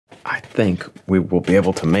think we will be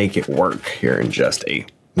able to make it work here in just a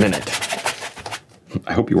minute.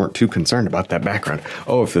 I hope you weren't too concerned about that background.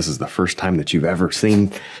 Oh, if this is the first time that you've ever seen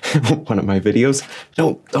one of my videos,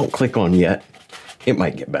 don't click on yet. It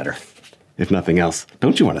might get better. If nothing else,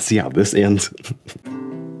 don't you want to see how this ends?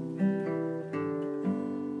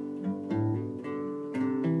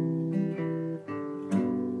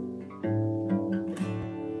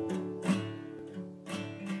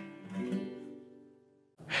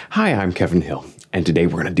 Hi, I'm Kevin Hill, and today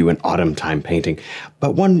we're going to do an autumn time painting,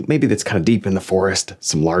 but one maybe that's kind of deep in the forest,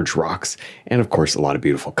 some large rocks, and of course a lot of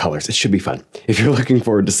beautiful colors. It should be fun. If you're looking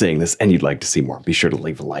forward to seeing this and you'd like to see more, be sure to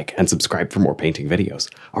leave a like and subscribe for more painting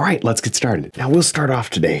videos. All right, let's get started. Now we'll start off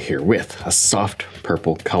today here with a soft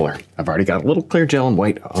purple color. I've already got a little clear gel and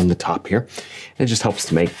white on the top here. It just helps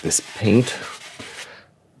to make this paint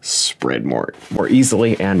spread more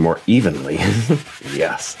easily and more evenly.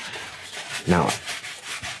 Yes. Now,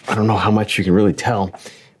 I don't know how much you can really tell,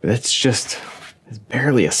 but it's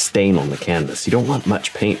barely a stain on the canvas. You don't want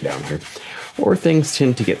much paint down here, or things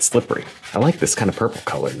tend to get slippery. I like this kind of purple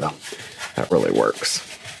color though. That really works.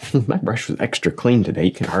 My brush was extra clean today.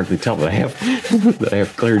 You can hardly tell that I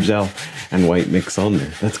have clear gel and white mix on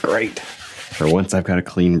there. That's great. For once I've got a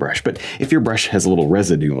clean brush. But if your brush has a little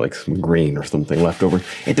residue, like some green or something left over,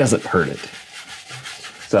 it doesn't hurt it.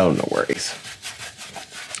 So no worries.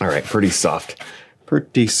 All right, pretty soft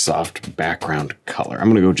background color. I'm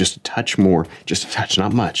gonna go just a touch more, just a touch,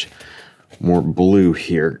 not much, more blue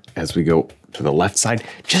here as we go to the left side,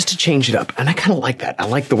 just to change it up. And I kind of like that. I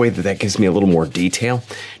like the way that that gives me a little more detail.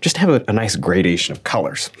 Just have a nice gradation of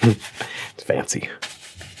colors. It's fancy.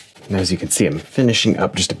 And as you can see, I'm finishing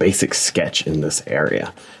up just a basic sketch in this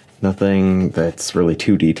area. Nothing that's really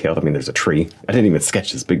too detailed. I mean, there's a tree. I didn't even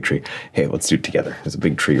sketch this big tree. Hey, let's do it together. There's a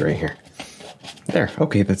big tree right here. There,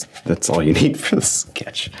 okay, that's all you need for the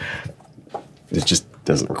sketch. It just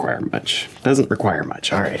doesn't require much.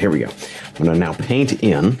 All right, here we go. I'm gonna now paint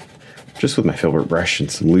in, just with my filbert brush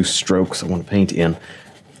and some loose strokes. I want to paint in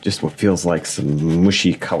just what feels like some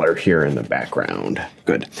mushy color here in the background.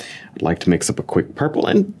 Good. I'd like to mix up a quick purple,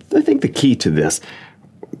 and I think the key to this,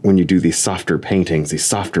 when you do these softer paintings, these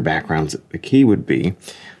softer backgrounds, the key would be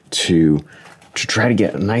to try to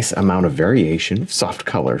get a nice amount of variation of soft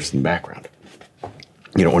colors in the background.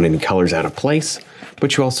 You don't want any colors out of place,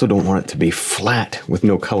 but you also don't want it to be flat with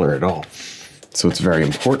no color at all. So it's very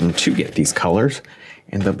important to get these colors,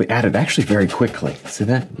 and they'll be added actually very quickly. See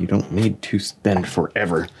that? You don't need to spend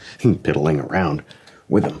forever piddling around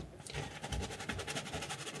with them.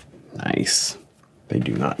 Nice. They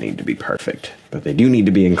do not need to be perfect, but they do need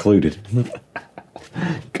to be included.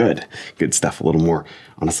 Good stuff. A little more.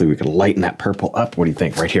 Honestly, we can lighten that purple up. What do you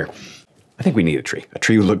think? Right here. I think we need a tree. A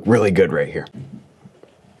tree would look really good right here.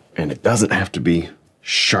 And it doesn't have to be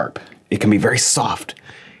sharp. It can be very soft.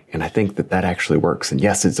 And I think that that actually works. And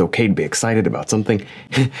yes, it's okay to be excited about something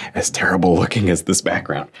as terrible looking as this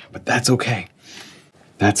background, but that's okay.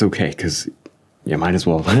 That's okay, because you might as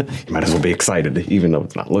well be excited, even though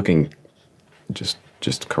it's not looking just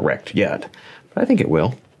correct yet. But I think it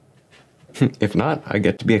will. If not, I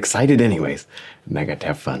get to be excited anyways, and I get to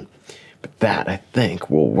have fun. But that, I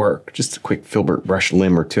think, will work. Just a quick filbert brush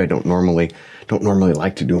limb or two. I don't normally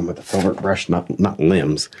like to do them with a filbert brush, not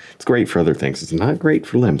limbs. It's great for other things. It's not great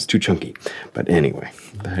for limbs, too chunky. But anyway,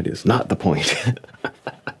 that is not the point.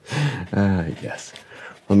 Yes.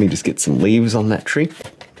 Let me just get some leaves on that tree.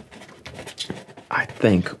 I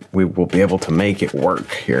think we will be able to make it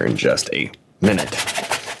work here in just a minute.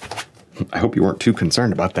 I hope you weren't too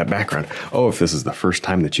concerned about that background. Oh, if this is the first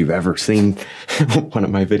time that you've ever seen one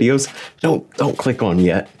of my videos, don't click on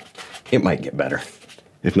yet. It might get better.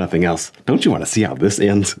 If nothing else, don't you want to see how this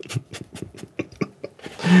ends?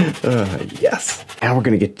 Yes. Now we're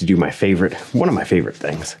going to get to do one of my favorite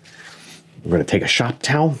things. We're going to take a shop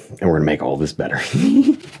towel and we're going to make all this better.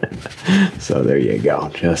 So there you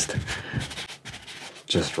go.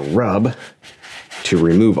 Just rub to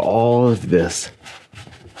remove all of this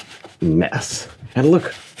mess. And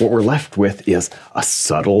look, what we're left with is a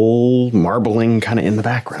subtle marbling kind of in the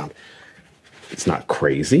background. It's not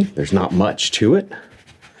crazy. There's not much to it.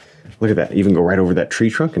 Look at that. Even go right over that tree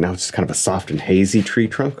trunk, and now it's just kind of a soft and hazy tree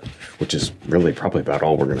trunk, which is really probably about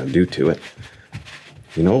all we're going to do to it.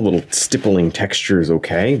 You know, a little stippling texture is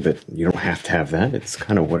okay, but you don't have to have that. It's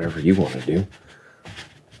kind of whatever you want to do.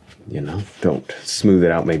 You know, don't smooth it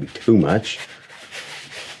out maybe too much.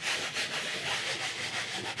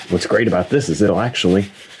 What's great about this is it'll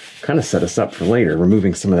actually kind of set us up for later,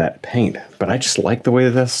 removing some of that paint. But I just like the way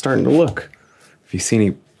that that's starting to look. If you see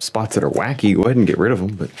any spots that are wacky, go ahead and get rid of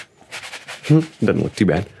them, but it doesn't look too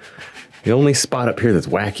bad. The only spot up here that's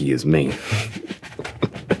wacky is me.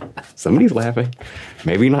 Somebody's laughing.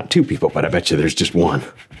 Maybe not two people, but I bet you there's just one.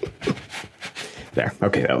 There,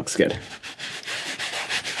 okay, that looks good.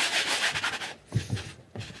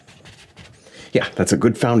 Yeah, that's a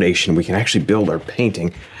good foundation. We can actually build our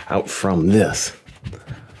painting out from this.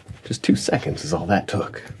 Just 2 seconds is all that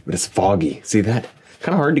took, but it's foggy. See that?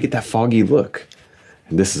 Kind of hard to get that foggy look.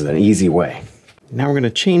 And this is an easy way. Now we're gonna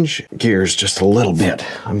change gears just a little bit.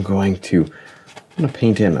 I'm gonna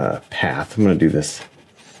paint in a path. I'm gonna do this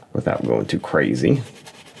without going too crazy.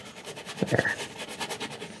 There.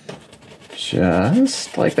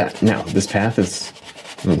 Just like that. Now, this path is,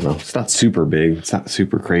 I don't know, it's not super big, it's not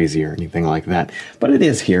super crazy or anything like that, but it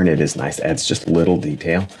is here and it is nice. It adds just a little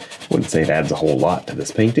detail. Wouldn't say it adds a whole lot to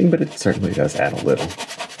this painting, but it certainly does add a little.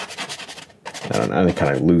 I don't know, I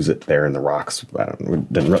kind of lose it there in the rocks.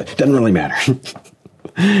 It doesn't really matter.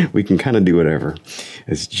 We can kind of do whatever.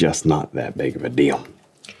 It's just not that big of a deal.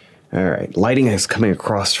 All right, lighting is coming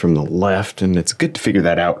across from the left, and it's good to figure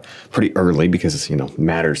that out pretty early because, you know, it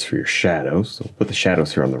matters for your shadows. So put the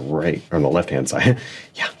shadows here on the right, or on the left-hand side.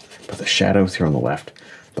 Yeah, put the shadows here on the left.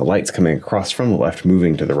 The light's coming across from the left,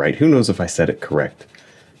 moving to the right. Who knows if I said it correct?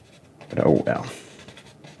 But oh well.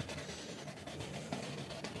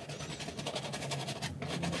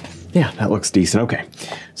 Yeah, that looks decent. Okay,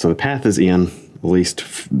 so the path is in, at least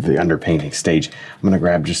the underpainting stage. I'm gonna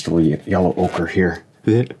grab just a little yellow ochre here.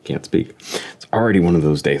 Can't speak. It's already one of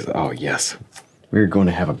those days. Oh yes, we're going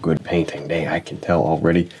to have a good painting day. I can tell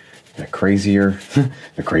already. The crazier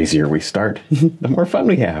we start, the more fun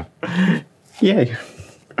we have. Yay.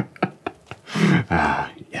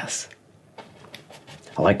 Yes.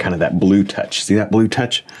 I like kind of that blue touch. See that blue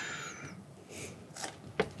touch?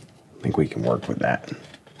 I think we can work with that.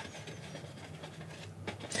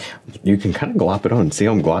 You can kind of glop it on. See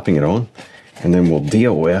how I'm glopping it on? And then we'll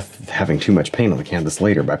deal with having too much paint on the canvas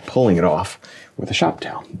later by pulling it off with a shop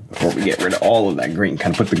towel before we get rid of all of that green.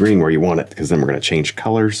 Kind of put the green where you want it, because then we're going to change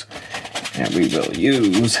colors. And we will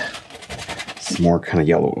use some more kind of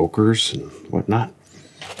yellow ochres and whatnot.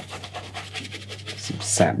 Some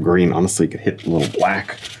sap green. Honestly, could hit a little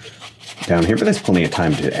black down here, but there's plenty of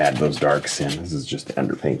time to add those darks in. This is just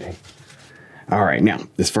underpainting. All right, now,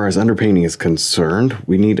 as far as underpainting is concerned,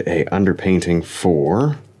 we need a underpainting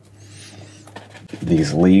for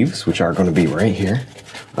these leaves, which are going to be right here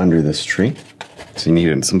under this tree. So you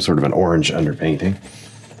need some sort of an orange underpainting.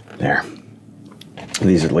 There.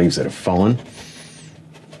 These are leaves that have fallen.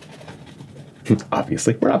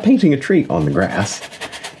 Obviously, we're not painting a tree on the grass.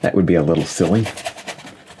 That would be a little silly. Of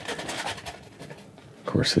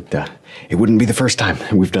course, it wouldn't be the first time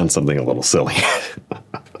we've done something a little silly.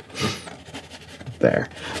 There.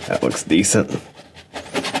 That looks decent.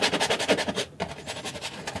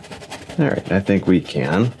 All right, I think we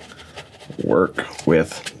can work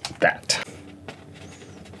with that.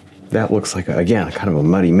 That looks like, again, kind of a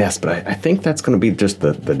muddy mess, but I think that's going to be just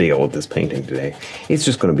the deal with this painting today. It's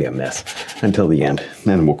just going to be a mess until the end.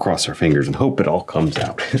 Then we'll cross our fingers and hope it all comes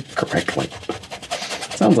out correctly.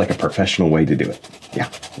 Sounds like a professional way to do it.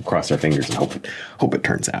 Yeah, we'll cross our fingers and hope it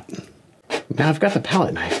turns out. Now I've got the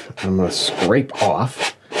palette knife. I'm going to scrape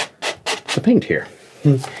off the paint here.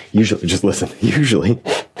 Usually, just listen, usually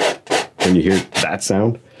when you hear that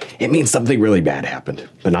sound, it means something really bad happened,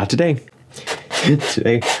 but not today.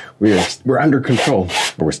 Today, we're under control,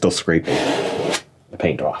 but we're still scraping the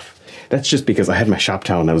paint off. That's just because I had my shop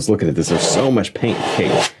towel and I was looking at this. There's so much paint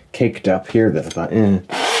caked up here that I thought,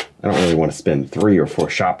 I don't really want to spend 3 or 4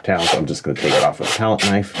 shop towels. So I'm just going to take it off with a palette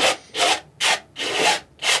knife.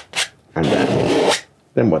 And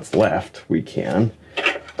then what's left, we can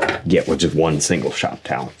get with just one single shop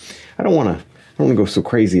towel. I don't want to go so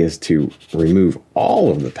crazy as to remove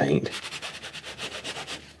all of the paint.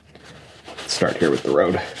 Let's start here with the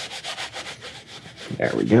road.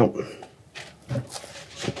 There we go.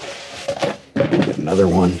 Get another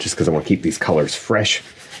one just because I want to keep these colors fresh.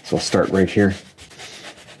 So I'll start right here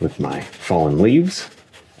with my fallen leaves.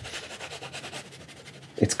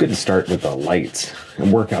 It's good to start with the lights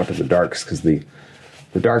and work out to the darks, because the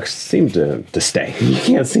darks seem to stay. You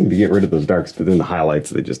can't seem to get rid of those darks, but then the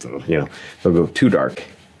highlights, they just, they'll go too dark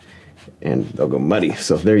and they'll go muddy.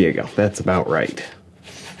 So there you go. That's about right.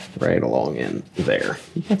 Right along in there.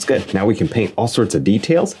 That's good. Now we can paint all sorts of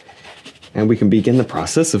details and we can begin the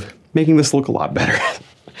process of making this look a lot better.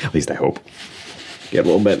 At least I hope. Get a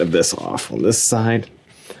little bit of this off on this side.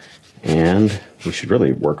 And we should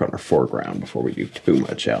really work on our foreground before we do too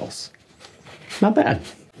much else. Not bad.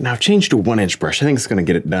 Now change to a 1-inch brush. I think it's going to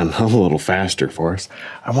get it done a little faster for us.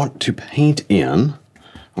 I want to paint in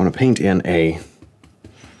a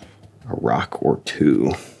rock or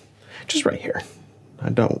two. just right here. I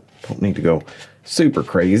don't need to go super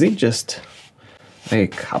crazy, just a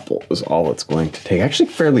couple is all it's going to take. Actually,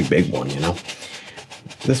 a fairly big one, you know.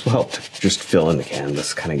 This will help to just fill in the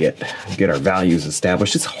canvas, kind of get our values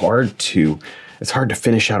established. It's hard to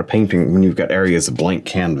finish out a painting when you've got areas of blank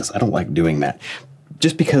canvas. I don't like doing that,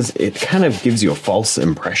 just because it kind of gives you a false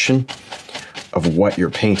impression of what your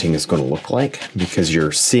painting is going to look like, because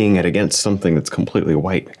you're seeing it against something that's completely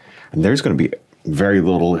white. And there's going to be very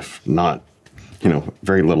little, if not, you know,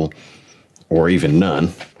 very little, or even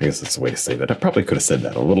none. I guess that's the way to say that. I probably could have said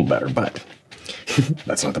that a little better, but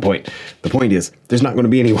that's not the point. The point is, there's not going to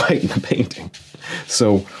be any white in the painting.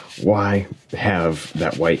 So why have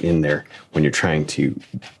that white in there when you're trying to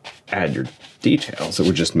add your details? It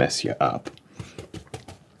would just mess you up.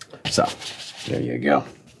 So there you go.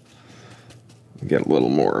 Get a little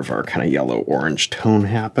more of our kind of yellow-orange tone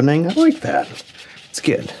happening. I like that. It's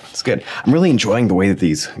good. It's good. I'm really enjoying the way that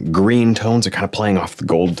these green tones are kind of playing off the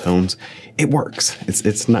gold tones. It works.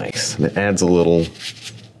 It's nice. It adds a little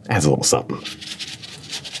something.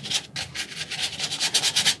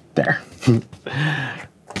 There.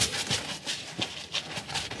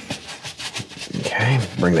 Okay,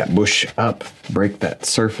 bring that bush up, break that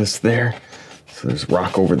surface there. So there's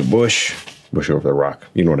rock over the bush over the rock.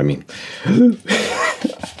 You know what I mean?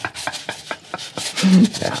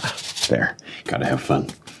 Yeah, there. Gotta have fun.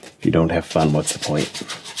 If you don't have fun, what's the point?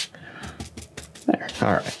 There.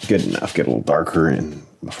 All right, good enough. Get a little darker in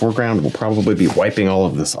the foreground. We'll probably be wiping all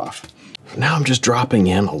of this off. Now I'm just dropping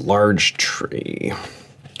in a large tree.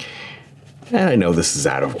 And I know this is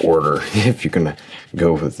out of order. If you're gonna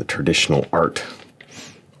go with the traditional art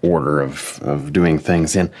order of doing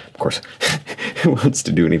things in, of course, who wants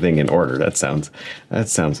to do anything in order? That sounds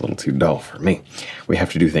a little too dull for me. We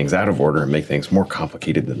have to do things out of order and make things more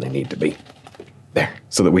complicated than they need to be. There,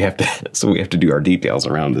 so we have to do our details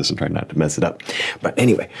around this and try not to mess it up. But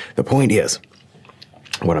anyway, the point is,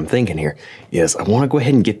 what I'm thinking here is I want to go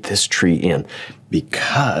ahead and get this tree in,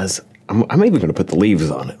 because I'm even going to put the leaves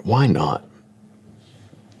on it. Why not?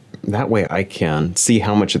 That way I can see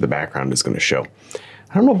how much of the background is going to show.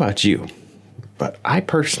 I don't know about you, but I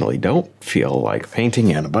personally don't feel like painting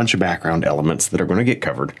in a bunch of background elements that are going to get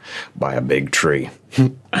covered by a big tree.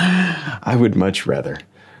 I would much rather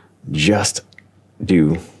just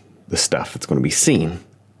do the stuff that's going to be seen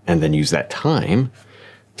and then use that time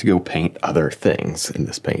to go paint other things in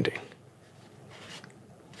this painting.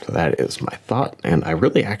 So that is my thought, and I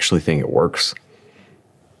really actually think it works.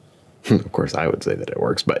 Of course, I would say that it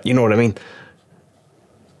works, but you know what I mean?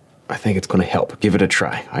 I think it's going to help. Give it a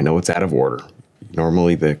try. I know it's out of order.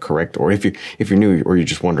 Normally the correct order, if you're new or you're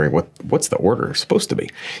just wondering what's the order supposed to be,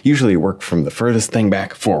 usually you work from the furthest thing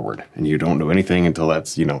back forward, and you don't do anything until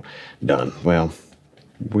that's, you know, done. Well,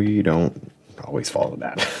 we don't always follow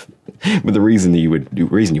that. But the reason you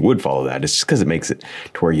would follow that is just because it makes it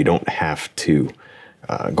to where you don't have to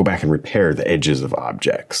go back and repair the edges of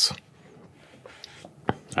objects.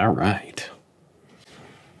 All right.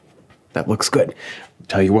 That looks good.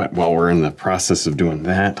 Tell you what, while we're in the process of doing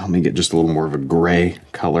that, let me get just a little more of a gray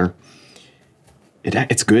color.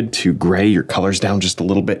 It's good to gray your colors down just a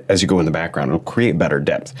little bit as you go in the background. It'll create better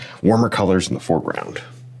depth. Warmer colors in the foreground.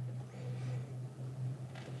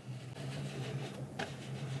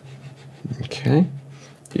 Okay.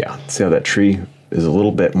 Yeah, see how that tree is a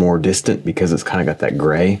little bit more distant because it's kind of got that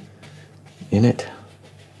gray in it.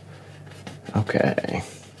 Okay.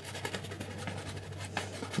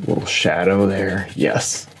 A little shadow there.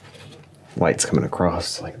 Yes. Light's coming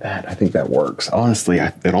across like that. I think that works. Honestly,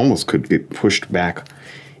 it almost could get pushed back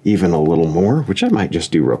even a little more, which I might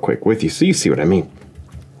just do real quick with you so you see what I mean.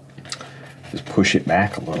 Just push it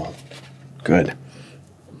back a little. Good. A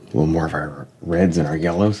little more of our reds and our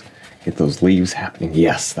yellows. Get those leaves happening.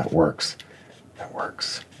 Yes, that works. That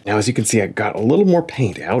works. Now, as you can see, I got a little more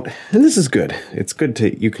paint out, and this is good. It's good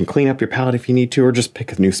you can clean up your palette if you need to, or just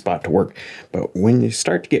pick a new spot to work. But when you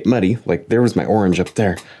start to get muddy, like there was my orange up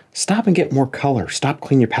there, stop and get more color. Stop,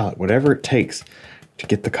 clean your palette, whatever it takes to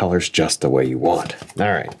get the colors just the way you want.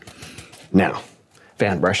 All right. Now,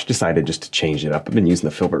 fan brush, decided just to change it up. I've been using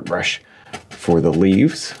the filbert brush for the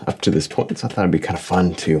leaves up to this point, so I thought it'd be kind of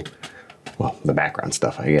fun to, well, the background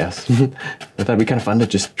stuff, I guess. I thought it'd be kind of fun to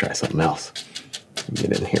just try something else.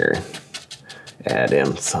 Get in here, add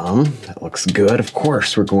in some. That looks good. Of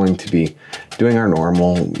course, we're going to be doing our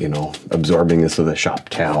normal, you know, absorbing this with a shop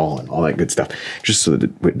towel and all that good stuff, just so that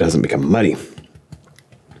it doesn't become muddy.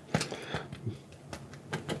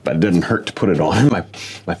 But it doesn't hurt to put it on.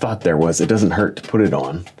 My thought there was it doesn't hurt to put it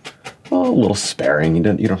on. Oh, a little sparing. You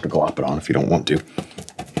don't have to glop it on if you don't want to.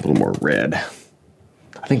 A little more red.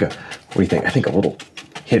 I think, what do you think? I think a little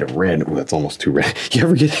hit a red. Oh, that's almost too red.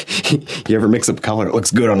 You ever mix up color? It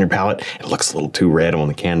looks good on your palette. It looks a little too red on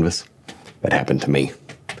the canvas. That happened to me.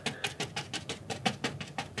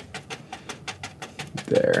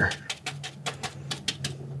 There.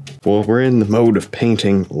 Well, we're in the mode of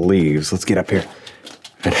painting leaves. Let's get up here.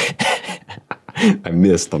 I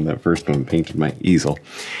missed on that first one, painted my easel.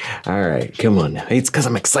 All right, come on now. Hey, it's because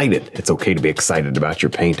I'm excited. It's okay to be excited about your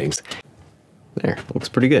paintings. There, looks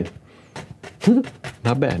pretty good.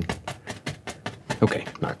 Not bad. Okay,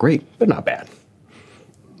 not great, but not bad.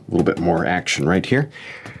 A little bit more action right here.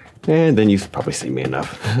 And then you've probably seen me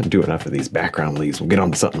enough. Do enough of these background leaves. We'll get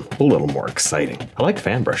on to something a little more exciting. I like the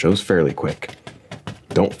fan brush. It was fairly quick.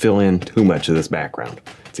 Don't fill in too much of this background.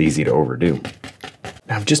 It's easy to overdo.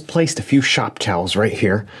 Now, I've just placed a few shop towels right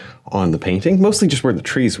here on the painting, mostly just where the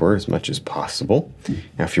trees were as much as possible.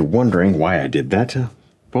 Now, if you're wondering why I did that,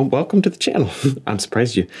 well, welcome to the channel. I'm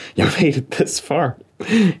surprised you made it this far.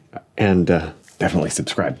 And definitely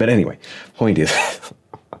subscribe. But anyway, point is,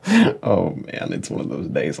 oh man, it's one of those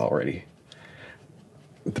days already.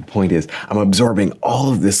 The point is, I'm absorbing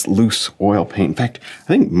all of this loose oil paint. In fact, I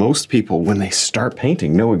think most people, when they start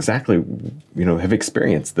painting, know exactly, have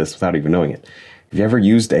experienced this without even knowing it. Have you ever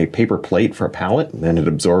used a paper plate for a palette and then it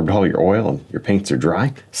absorbed all your oil and your paints are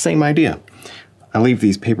dry? Same idea. I leave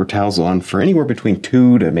these paper towels on for anywhere between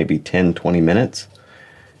 2 to maybe 10, 20 minutes,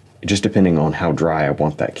 just depending on how dry I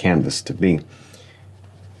want that canvas to be.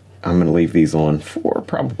 I'm going to leave these on for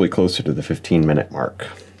probably closer to the 15-minute mark,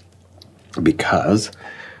 because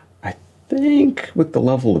I think with the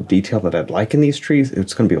level of detail that I'd like in these trees,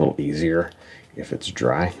 it's going to be a little easier if it's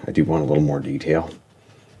dry. I do want a little more detail,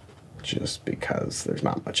 just because there's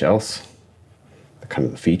not much else. Kind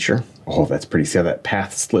of the feature. Oh, that's pretty. See how that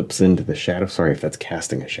path slips into the shadow? Sorry if that's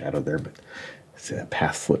casting a shadow there, but see that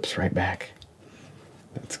path slips right back.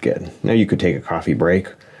 That's good. Now you could take a coffee break,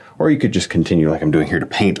 or you could just continue like I'm doing here to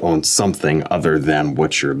paint on something other than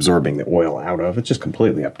what you're absorbing the oil out of. It's just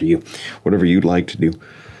completely up to you. Whatever you'd like to do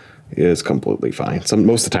is completely fine.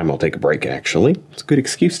 Most of the time I'll take a break, actually. It's a good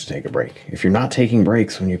excuse to take a break. If you're not taking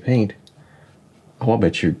breaks when you paint, oh, I'll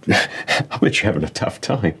bet you're having a tough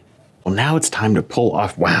time. Well, now it's time to pull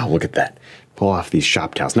off, wow, look at that. Pull off these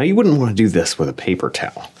shop towels. Now you wouldn't want to do this with a paper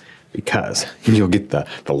towel because you'll get the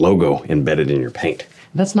logo embedded in your paint.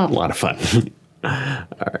 That's not a lot of fun.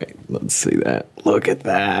 All right, let's see that. Look at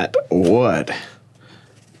that. What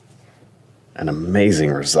an amazing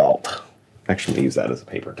result. Actually, use that as a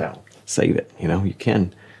paper towel. Save it, you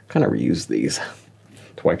can kind of reuse these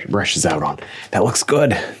to wipe your brushes out on. That looks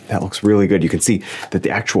good. That looks really good. You can see that the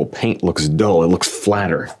actual paint looks dull. It looks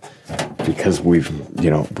flatter because we've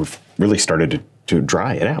really started to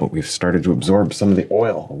dry it out. We've started to absorb some of the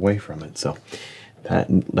oil away from it. So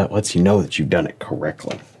that lets you know that you've done it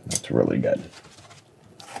correctly. That's really good.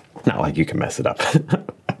 Not like you can mess it up.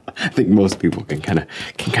 I think most people can kind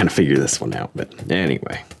of figure this one out. But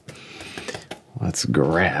anyway, let's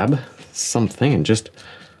grab something and just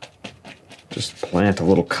plant a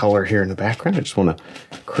little color here in the background. I just want to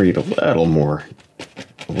create a little more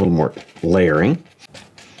layering.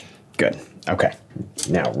 Good. Okay.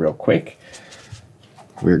 Now, real quick,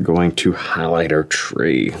 we're going to highlight our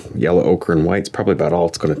tree. Yellow, ochre, and white's probably about all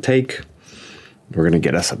it's going to take. We're going to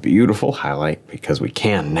get us a beautiful highlight because we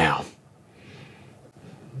can now.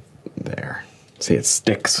 There. See, it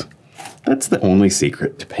sticks. That's the only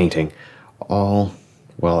secret to painting all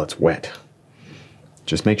while it's wet.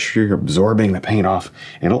 Just make sure you're absorbing the paint off.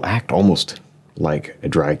 It'll act almost like a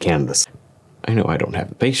dry canvas. I know I don't have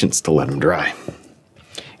the patience to let them dry.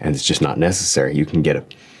 And it's just not necessary. You can get a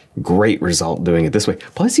great result doing it this way.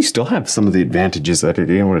 Plus, you still have some of the advantages that it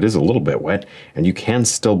is a little bit wet, and you can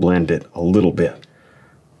still blend it a little bit.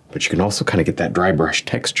 But you can also kind of get that dry brush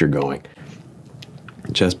texture going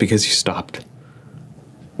just because you stopped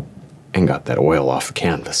and got that oil off the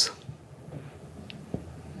canvas.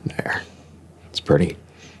 There. It's pretty.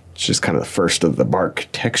 It's just kind of the first of the bark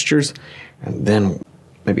textures, and then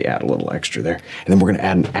maybe add a little extra there. And then we're going to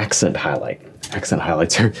add an accent highlight. Accent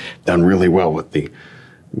highlights are done really well with the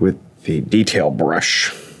detail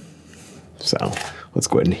brush. So let's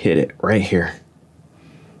go ahead and hit it right here.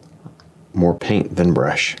 More paint than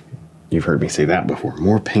brush. You've heard me say that before.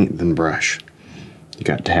 More paint than brush. You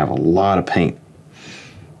got to have a lot of paint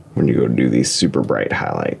when you go do these super bright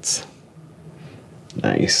highlights.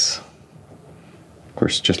 Nice. Of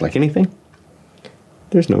course, just like anything,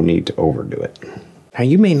 there's no need to overdo it. Now,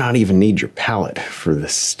 you may not even need your palette for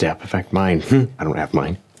this step. In fact, mine, I don't have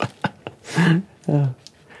mine. I'm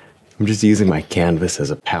just using my canvas as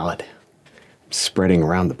a palette. spreading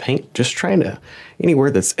around the paint, just trying to, anywhere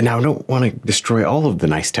that's, now I don't want to destroy all of the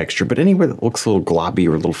nice texture, but anywhere that looks a little globby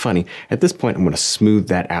or a little funny, at this point I'm going to smooth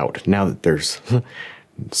that out. Now that there's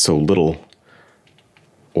so little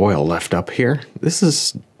oil left up here, this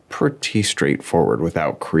is pretty straightforward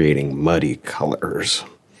without creating muddy colors.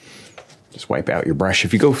 Just wipe out your brush.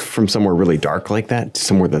 If you go from somewhere really dark like that to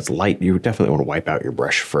somewhere that's light, you definitely want to wipe out your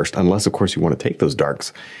brush first, unless of course you want to take those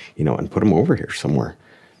darks, you know, and put them over here somewhere.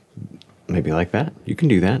 Maybe like that. You can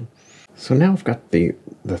do that. So now I've got the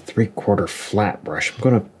 3/4 flat brush. I'm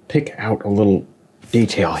going to pick out a little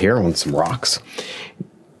detail here on some rocks.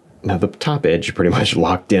 Now the top edge is pretty much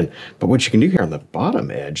locked in, but what you can do here on the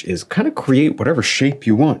bottom edge is kind of create whatever shape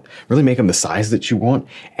you want. Really make them the size that you want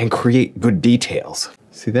and create good details.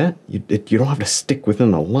 See that? You don't have to stick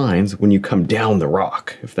within the lines when you come down the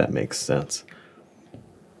rock, if that makes sense.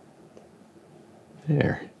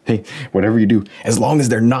 There. Hey, whatever you do, as long as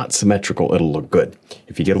they're not symmetrical, it'll look good.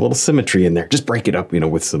 If you get a little symmetry in there, just break it up, you know,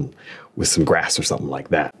 with some grass or something like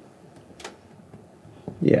that.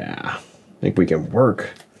 Yeah, I think we can work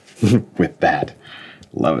with that.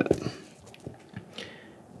 Love it.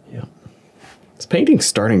 Yeah. This painting's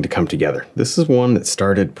starting to come together. This is one that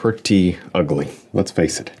started pretty ugly, let's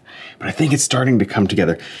face it. But I think it's starting to come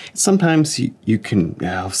together. Sometimes you can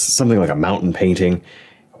have something like a mountain painting.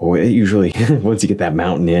 Or usually, once you get that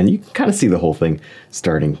mountain in, you can kind of see the whole thing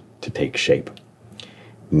starting to take shape.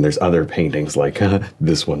 And there's other paintings like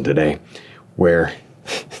this one today, where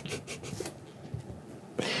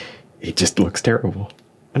it just looks terrible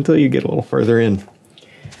until you get a little further in.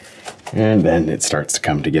 And then it starts to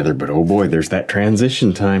come together, but oh boy, there's that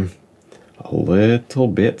transition time. A little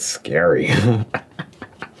bit scary.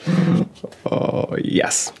 Oh,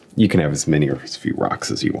 yes. You can have as many or as few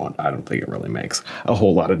rocks as you want. I don't think it really makes a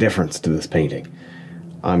whole lot of difference to this painting.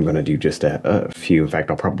 I'm going to do just a few. In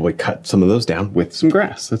fact, I'll probably cut some of those down with some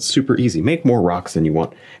grass. That's super easy. Make more rocks than you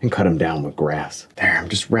want and cut them down with grass. There, I'm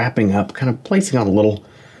just wrapping up, kind of placing on a little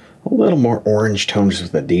more orange tones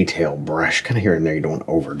with a detail brush. Kind of here and there, you don't want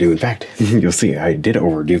to overdo. In fact, you'll see I did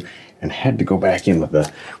overdo and had to go back in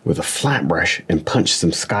with a flat brush and punch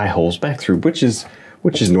some sky holes back through, which is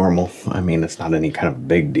normal. I mean, it's not any kind of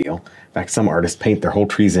big deal. In fact, some artists paint their whole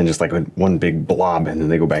trees in just like one big blob, and then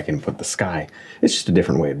they go back in and put the sky. It's just a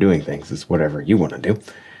different way of doing things. It's whatever you want to do.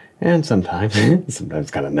 And sometimes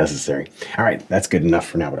kind of necessary. All right, that's good enough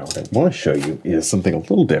for now. But what I want to show you is something a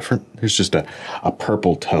little different. There's just a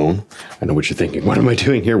purple tone. I know what you're thinking. What am I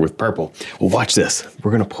doing here with purple? Well, watch this.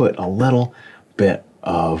 We're going to put a little bit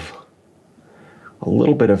of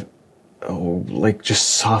oh, like just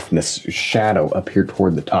softness, shadow up here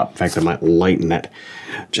toward the top. In fact, I might lighten that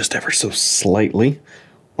just ever so slightly.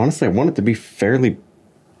 Honestly, I want it to be fairly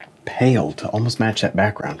pale to almost match that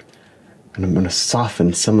background. And I'm going to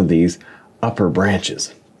soften some of these upper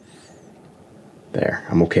branches. There,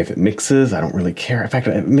 I'm okay if it mixes. I don't really care. In fact,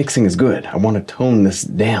 mixing is good. I want to tone this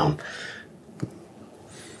down.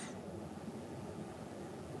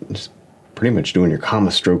 Just pretty much doing your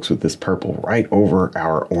comma strokes with this purple right over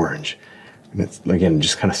our orange. And it's, again,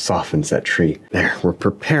 just kind of softens that tree. There, we're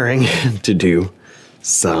preparing to do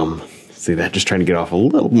some, see that, just trying to get off a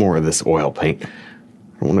little more of this oil paint.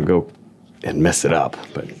 I don't want to go and mess it up,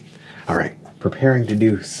 but all right, preparing to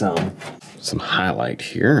do some highlight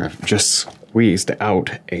here. I've just squeezed out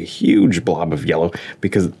a huge blob of yellow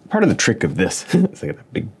because part of the trick of this, it's like a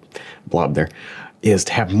big blob there, is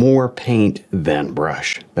to have more paint than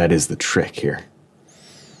brush. That is the trick here.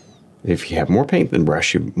 If you have more paint than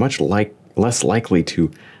brush, you're less likely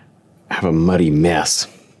to have a muddy mess.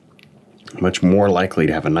 Much more likely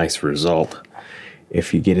to have a nice result.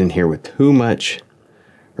 If you get in here with too much,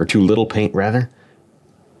 or too little paint rather,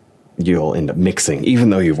 you'll end up mixing, even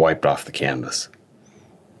though you've wiped off the canvas.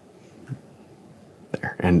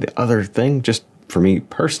 There. And the other thing, just for me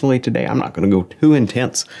personally today, I'm not going to go too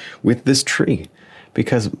intense with this tree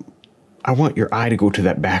because I want your eye to go to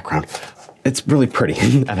that background. It's really pretty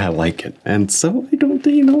and I like it. And so I don't,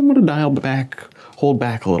 I'm going to dial back, hold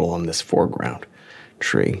back a little on this foreground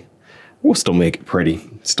tree. We'll still make it pretty,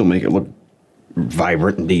 still make it look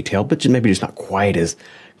vibrant and detailed, but maybe just not quite as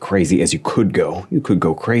crazy as you could go. You could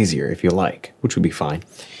go crazier if you like, which would be fine.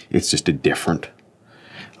 It's just a different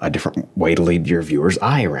way to lead your viewer's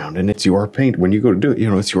eye around, and it's your paint. When you go to do it,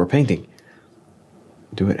 it's your painting.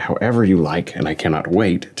 Do it however you like, and I cannot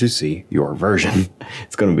wait to see your version.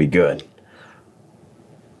 It's going to be good.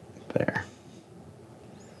 There.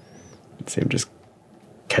 See, I'm just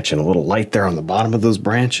catching a little light there on the bottom of those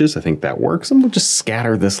branches. I think that works, and we'll just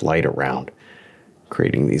scatter this light around,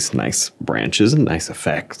 creating these nice branches and nice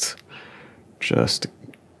effects. Just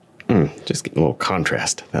getting a little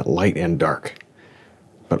contrast, that light and dark.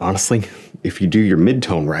 But honestly, if you do your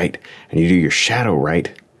midtone right and you do your shadow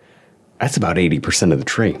right, that's about 80% of the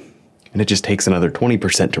tree. And it just takes another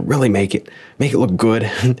 20% to really make it look good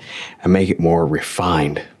and make it more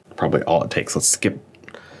refined. Probably all it takes. Let's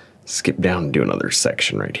skip down and do another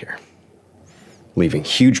section right here. Leaving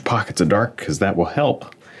huge pockets of dark, because that will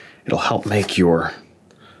help. It'll help make your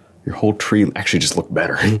whole tree actually just look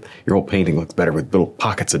better. Your whole painting looks better with little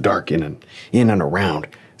pockets of dark in and around,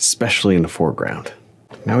 especially in the foreground.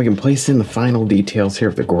 Now we can place in the final details here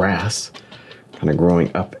of the grass, kind of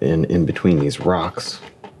growing up in between these rocks,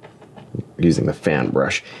 using the fan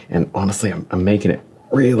brush. And honestly, I'm making it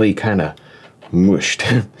really kind of mushed.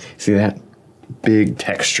 See that? Big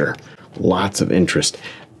texture, lots of interest,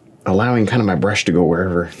 allowing kind of my brush to go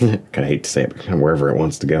wherever, kind of hate to say it, but kind of wherever it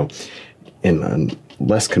wants to go in a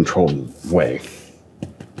less controlled way.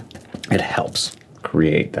 It helps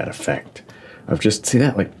create that effect of just, see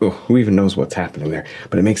that, like, oh, who even knows what's happening there?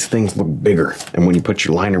 But it makes things look bigger. And when you put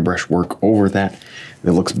your liner brush work over that,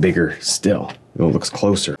 it looks bigger still. It looks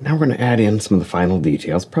closer. Now we're going to add in some of the final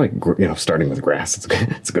details, probably, starting with grass.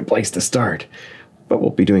 It's a good place to start. But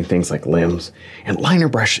we'll be doing things like limbs. And liner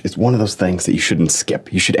brush is one of those things that you shouldn't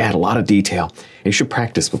skip. You should add a lot of detail. And you should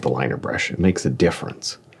practice with the liner brush. It makes a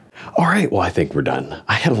difference. All right, well, I think we're done.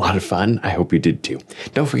 I had a lot of fun. I hope you did too.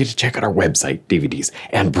 Don't forget to check out our website, DVDs,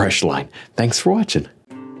 and brush line. Thanks for watching.